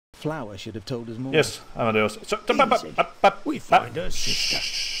flower should have told us more. Yes, Amadeus. We find her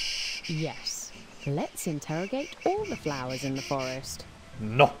sister. Yes. Let's interrogate all the flowers in the forest.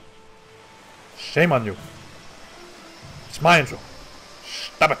 No. Shame on you. It's my intro.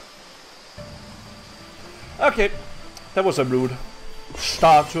 Stop it. Okay, that was a rude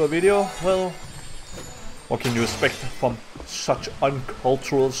start to a video. Well, what can you expect from such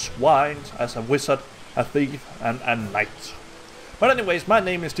uncultural swines as a wizard, a thief, and a knight? But anyways, my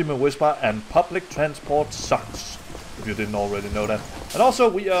name is Demon Whisper, and public transport sucks, if you didn't already know that. And also,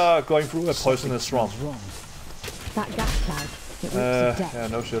 we are going through a poisonous swamp. That gas cloud, it reeks of death. Yeah,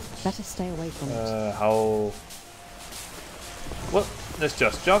 no shit. Better stay away from it. How... Well, let's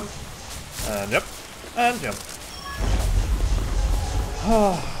just jump. And yep. And jump.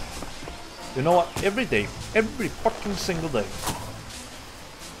 You know what? Every day, every fucking single day,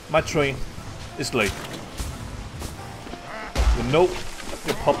 my train is late. You know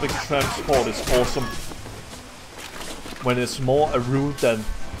your public transport is awesome when it's more a rule than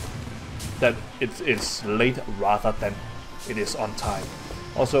that it's late rather than it is on time.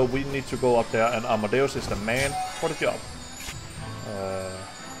 Also, we need to go up there, and Amadeus is the man for the job.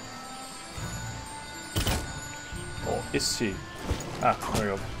 Or is he? Ah,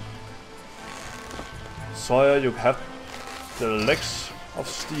 there we go. Sawyer, you have the legs of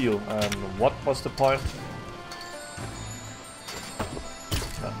steel, and what was the point?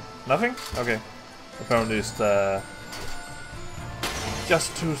 Nothing? Okay. Apparently it's the...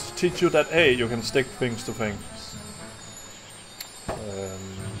 just to teach you that, hey, you can stick things to things.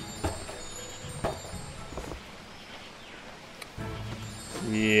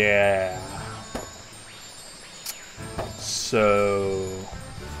 Yeah. So...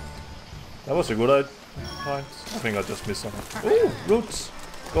 that was a good idea. I think I just missed something. Ooh, roots!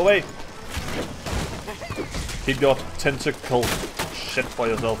 Go away! Keep your tentacle shit for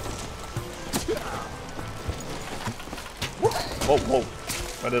yourself. Whoa, whoa!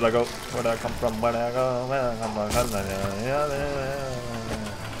 Where did I go? Where did I come from? Where did I go? Where did I come from?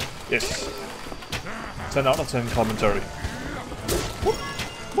 Yes! 10 out of 10 commentary. Whoop,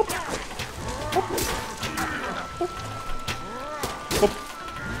 whoop, whoop, whoop,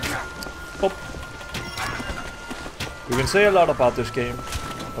 whoop. You can say a lot about this game,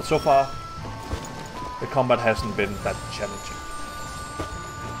 but so far the combat hasn't been that challenging.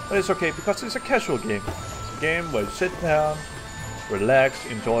 But it's okay, because it's a casual game. It's a game where you sit down, relax,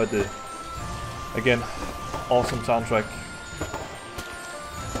 enjoy the, again, awesome soundtrack.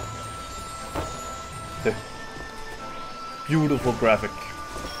 The beautiful graphic.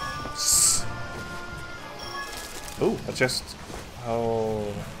 Oh, I just... oh...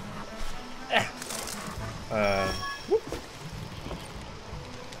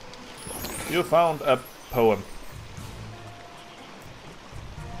 you found a poem.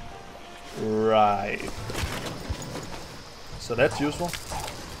 Right. So that's useful.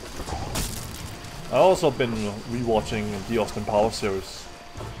 I've also been rewatching the Austin Powers series.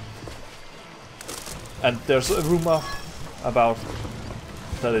 And there's a rumor about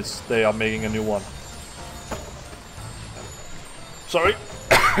that they are making a new one. Sorry.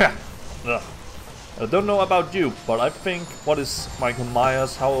 Ugh. I don't know about you, but I think, what is Michael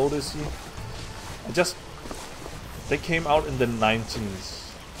Myers, how old is he? They came out in the 19s.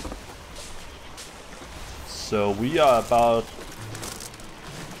 So we are about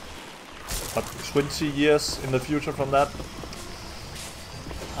 20 years in the future from that.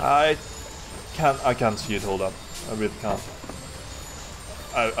 I can't see it hold up. I really can't.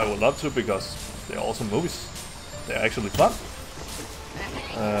 I would love to, because they're awesome movies. They're actually fun.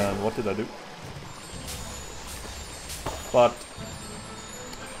 And what did I do? But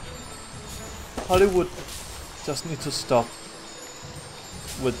Hollywood just need to stop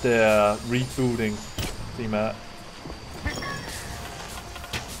with their rebooting theme.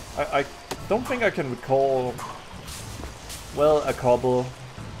 I don't think I can recall, well, a couple.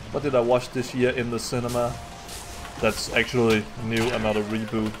 What did I watch this year in the cinema that's actually new, another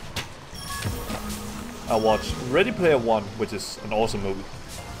reboot? I watched Ready Player One, which is an awesome movie.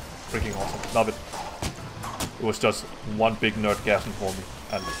 Freaking awesome. Love it. It was just one big nerdgasm for me,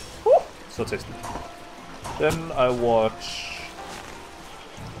 and whew, so tasty. Then I watched...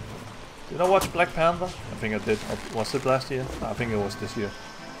 did I watch Black Panther? I think I did. Was it last year? I think it was this year.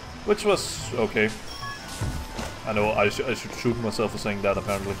 Which was okay. I know I should shoot myself for saying that,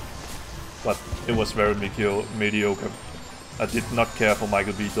 apparently. But it was very mediocre. I did not care for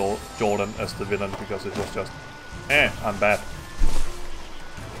Michael B. Jordan as the villain, because it was just... I'm bad.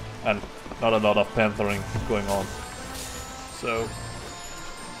 And not a lot of panthering going on. So...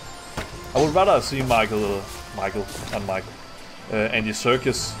 I would rather see Michael Andy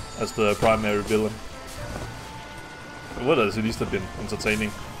Serkis as the primary villain. It would at least have been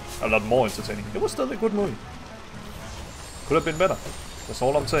entertaining. A lot more entertaining. It was still a good movie. Could have been better. That's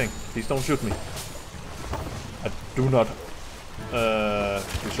all I'm saying. Please don't shoot me. I do not.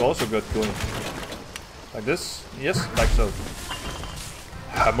 You should also get going. Like this? Yes, like so.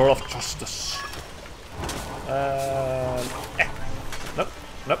 Hammer of Justice. Nope,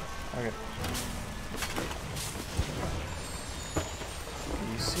 nope. Okay.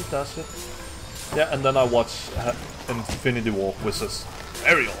 Easy does it. Yeah, and then I watch Infinity War, which is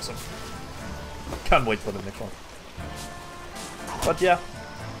very awesome. Can't wait for the next one. But yeah,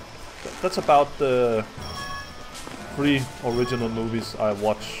 that's about the 3 original movies I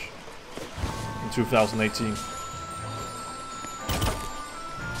watched in 2018.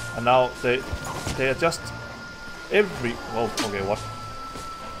 And now they are just every... Well, okay, what?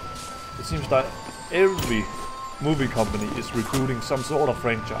 It seems like every movie company is rebooting some sort of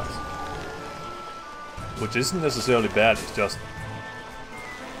franchise. Which isn't necessarily bad, it's just...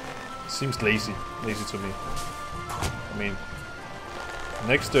 It seems lazy to me. I mean...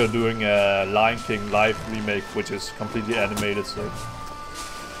 Next they're doing a Lion King live remake, which is completely animated, so...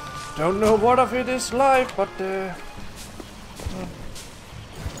 Don't know what of it is live, but and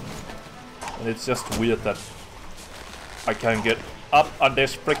it's just weird that I can't get up on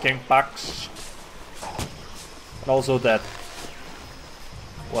this freaking box. And also that...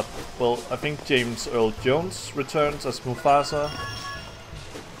 What? Well, I think James Earl Jones returns as Mufasa.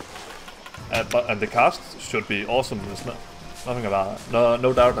 And the cast should be awesome, there's nothing about it.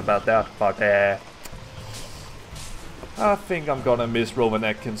 No doubt about that, but I think I'm gonna miss Rowan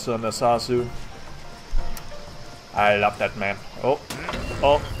Atkinson as Zazu. I love that man. Oh!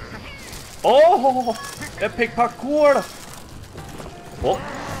 Epic parkour! Oh!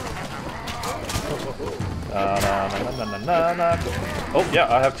 Oh yeah,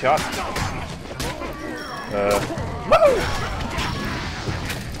 I have charge.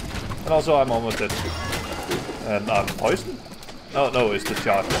 And also I'm almost dead. And I'm poisoned? Oh no, it's the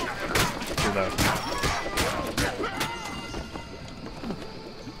charge. You know.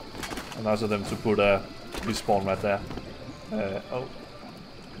 And also them to put a respawn right there. Oh.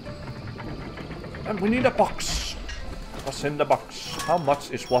 And we need a box. What's in the box? How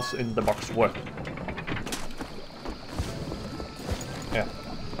much is what's in the box worth? Yeah.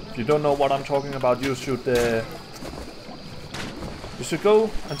 If you don't know what I'm talking about, you should go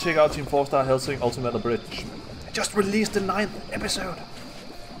and check out Team 4-Star Helsing Ultimate Abridged. I just released the 9th episode,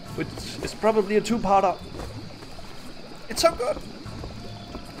 which is probably a 2-parter. It's so good.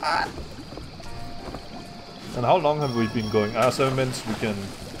 And how long have we been going? 7 minutes. We can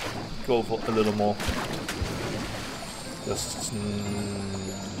go for a little more. Just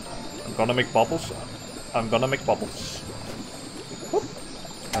I'm gonna make bubbles. I'm gonna make bubbles. Whoop.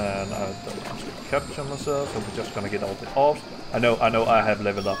 And I don't want to capture myself, so we're just gonna get all the off. I know I have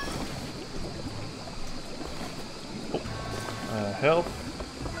leveled up. Oh. Health.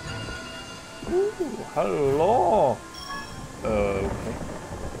 Ooh, hello. Okay.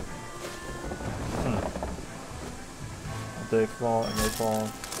 Day 4 and day 4.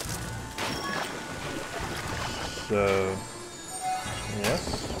 So yes.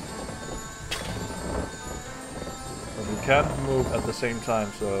 But we can't move at the same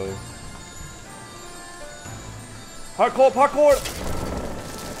time, so parkour!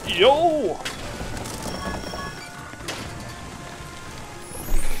 Yo!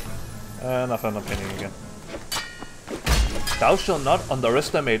 And I found a painting again. Thou shalt not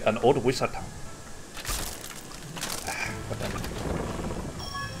underestimate an old wizard.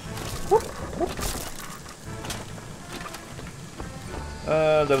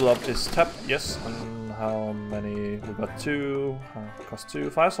 Level up is tapped, yes. And how many? We got 2. Cost 2.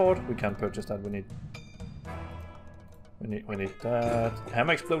 Fire sword. We can't purchase that. We need that.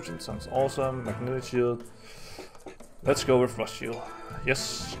 Hammer explosion sounds awesome. Magnetic shield. Let's go with frost shield.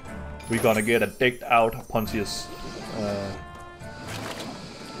 Yes. We're gonna get a decked out Pontius.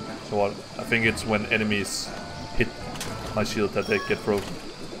 So what? I think it's when enemies hit my shield that they get frozen.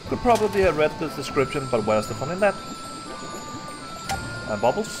 Could probably have read the description, but where's the fun in that?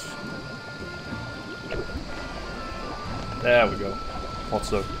 Bubbles. There we go. Thought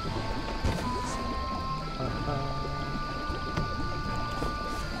so.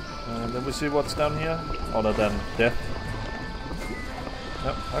 And then we see what's down here, other than death.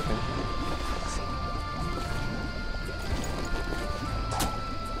 Yep, okay.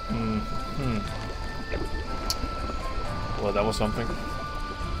 Well, that was something.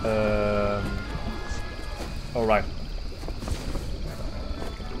 Alright.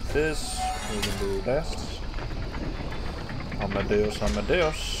 This, we can do this. Amadeus,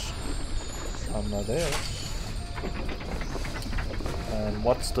 Amadeus. Amadeus. And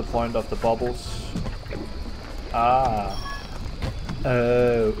what's the point of the bubbles? Ah.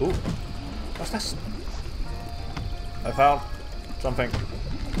 Ooh. What's this? I found something.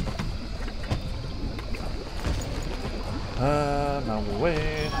 Now we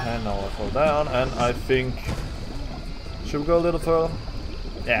wait, and now I fall down, and I think... Should we go a little further?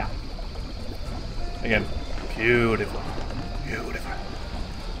 Yeah. Again, beautiful. Beautiful.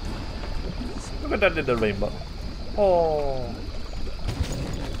 Look at that little rainbow. Oh.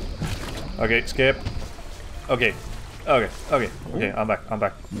 Okay, escape. Okay. Okay, I'm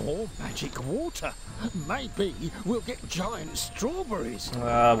back. More magic water. Maybe we'll get giant strawberries.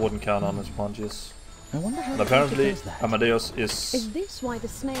 I wouldn't count on the sponges. I wonder how But apparently, does that. Amadeus Is is this why the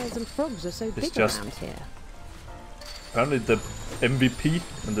snails and frogs are so big just- around here? apparently the MVP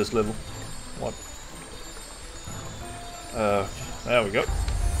in this level. What? There we go.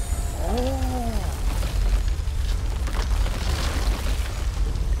 Oh.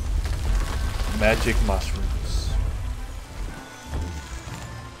 Magic mushrooms.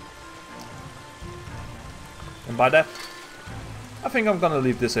 And by that, I think I'm gonna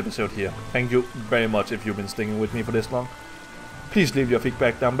leave this episode here. Thank you very much if you've been sticking with me for this long. Please leave your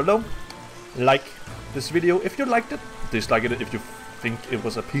feedback down below. Like this video if you liked it. Dislike it if you think it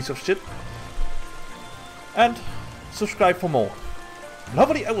was a piece of shit. And subscribe for more. And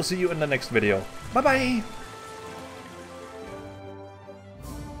hopefully I will see you in the next video. Bye bye!